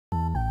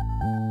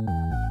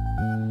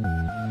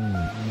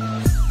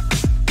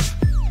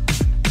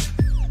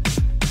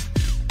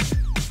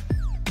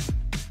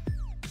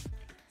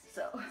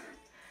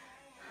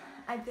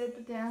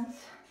dance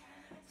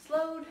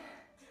slowed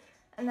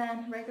and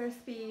then regular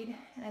speed,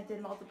 and I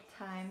did multiple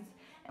times.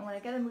 And when I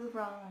get a move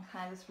wrong, I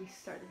kind of just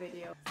restart the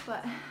video.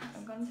 But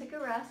I'm gonna take a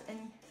rest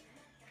and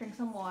drink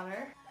some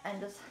water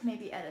and just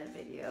maybe edit a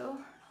video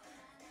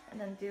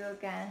and then do it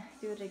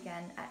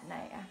again at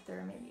night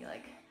after maybe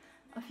like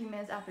a few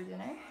minutes after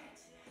dinner.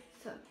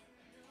 So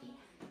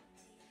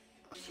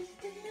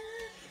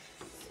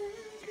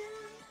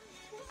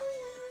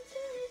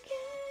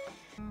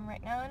I'm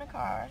right now in a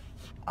car,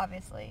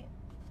 obviously.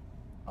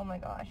 Oh my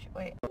gosh,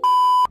 wait.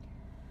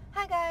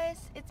 Hi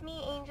guys, it's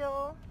me,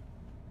 Angel.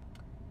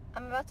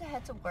 I'm about to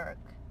head to work.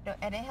 No,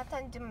 I didn't have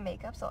time to do my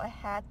makeup, so I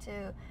had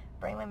to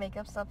bring my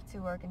makeup stuff to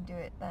work and do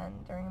it then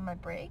during my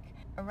break.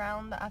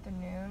 Around the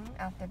afternoon,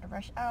 after the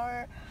rush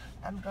hour,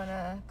 I'm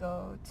gonna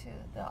go to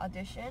the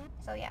audition.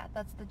 So yeah,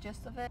 that's the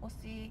gist of it. We'll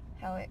see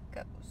how it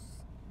goes.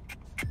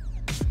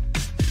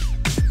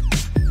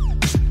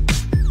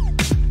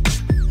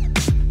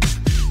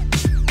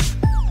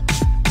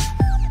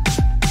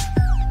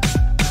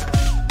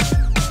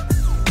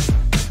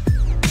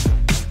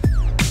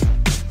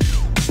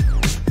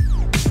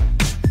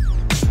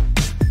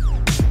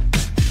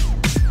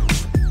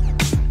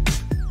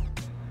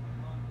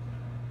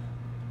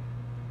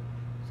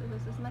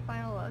 This is my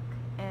final look,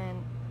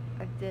 and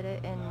I did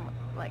it in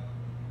like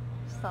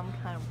some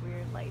kind of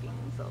weird lighting,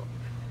 so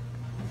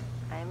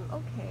I'm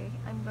okay.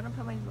 I'm gonna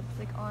put my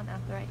lipstick on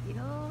after I eat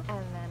all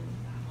and then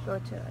go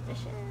to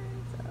audition.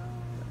 So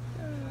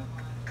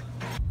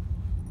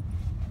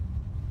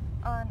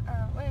on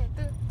our way,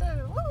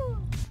 woo!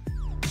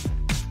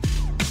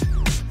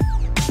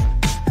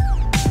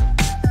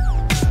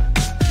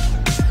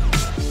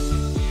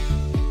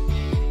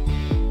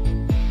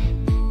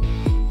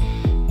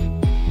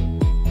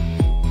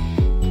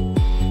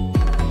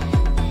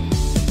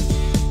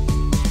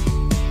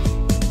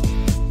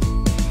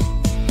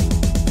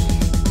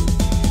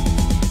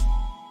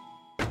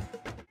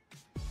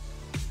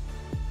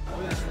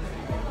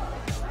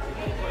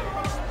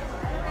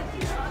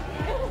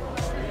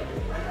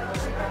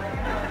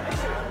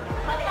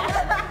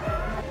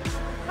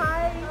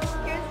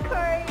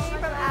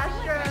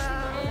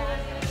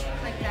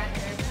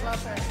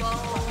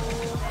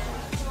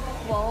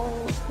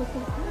 Whoa.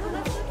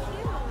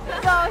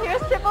 So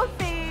here's Triple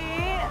C.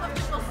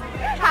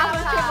 Half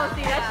of Triple C,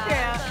 that's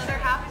true. The other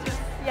half is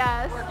just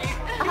yes. working.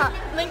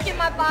 Link in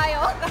my bio.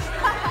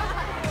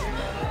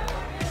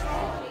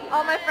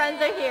 All my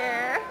friends are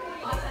here.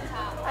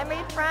 I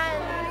made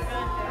friends.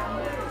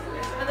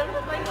 And then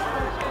it's like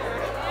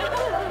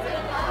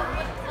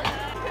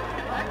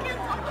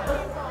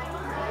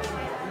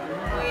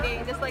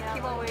waiting, just like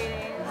keep on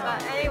waiting.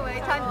 But anyway,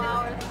 time to.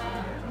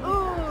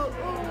 Ooh.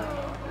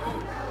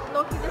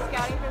 Loki just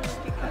scouting from this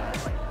people.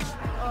 Like,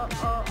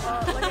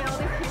 look at all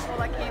these people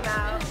that came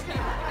out.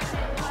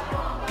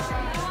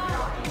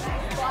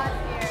 Squad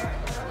here.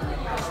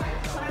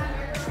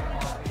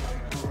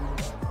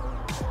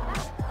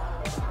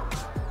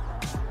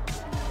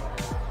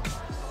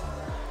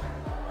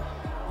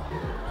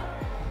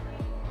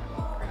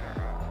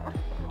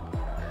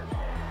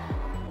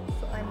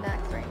 So I'm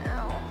next right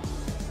now.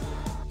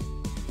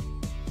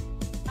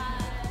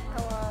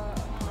 Hello.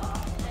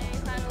 Hey,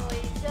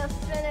 finally just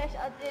finished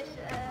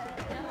audition.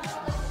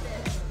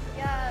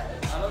 Yes.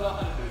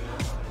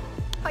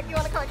 Like you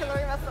want to come and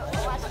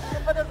watch,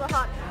 but there's a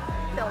hot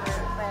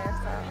filter there,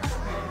 so.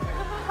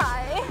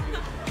 Hi.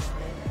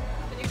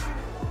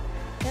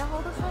 Yeah,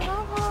 hold us on.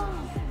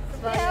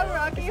 Yeah,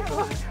 Rocky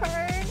Horn.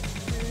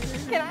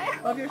 Can I?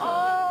 Love yourself.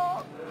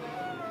 Oh.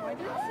 Why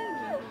did it say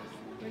this?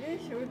 Why did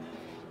it show?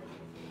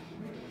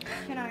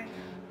 Can I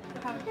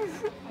have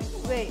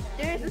Wait,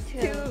 there's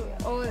two.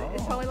 Oh,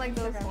 it's probably like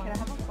those ones. Can I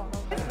have a photo?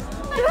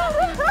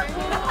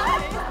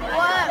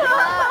 What?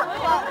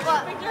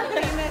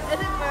 Is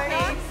it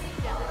Bernie?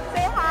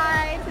 Say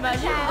hi to the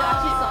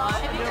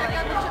channel. If you check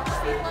out the Triple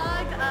C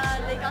vlog,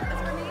 they got this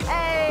for me.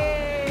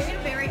 Hey! We did a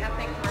very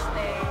epic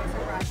birthday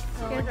surprise.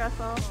 Here's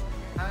Russell.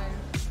 Hi.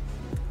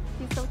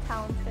 He's so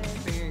talented.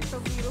 Thanks. So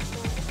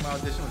beautiful. My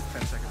audition was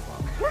 10 seconds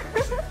long.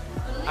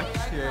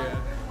 Yeah.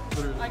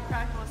 Literally. I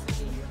cracked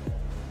listening.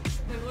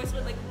 My voice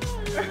was like, I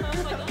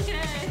was like,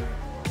 okay.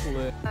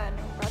 Lit. And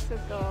let's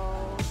go.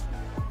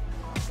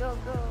 Go.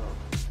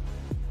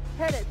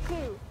 Hit it,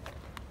 two.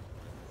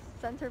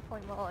 Center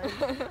Point Mall.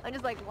 I'm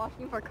just like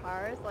walking for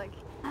cars, like,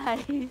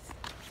 nice. We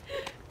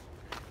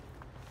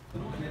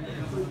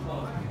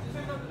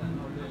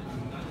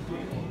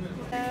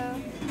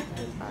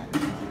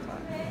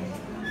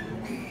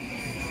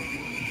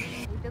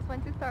just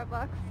went to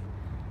Starbucks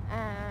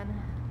and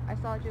I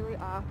saw Julie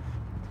off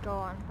to go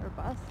on her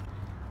bus.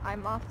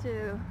 I'm off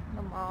to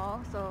the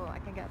mall so I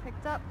can get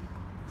picked up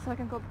so I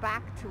can go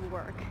back to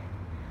work.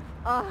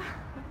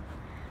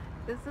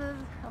 This is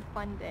a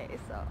fun day,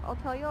 so I'll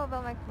tell you all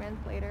about my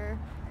friends later.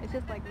 It's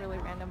just like really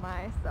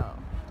randomized, so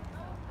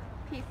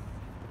peace.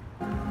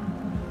 I'm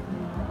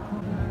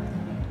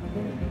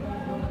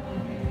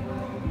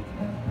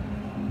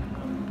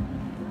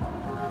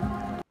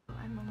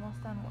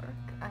almost done work.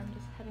 I'm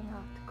just heading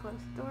off to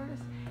close doors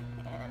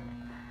and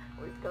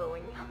we're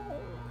going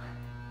home.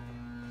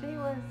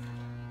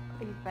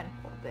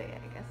 eventful day,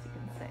 I guess you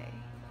can say.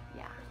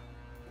 Yeah.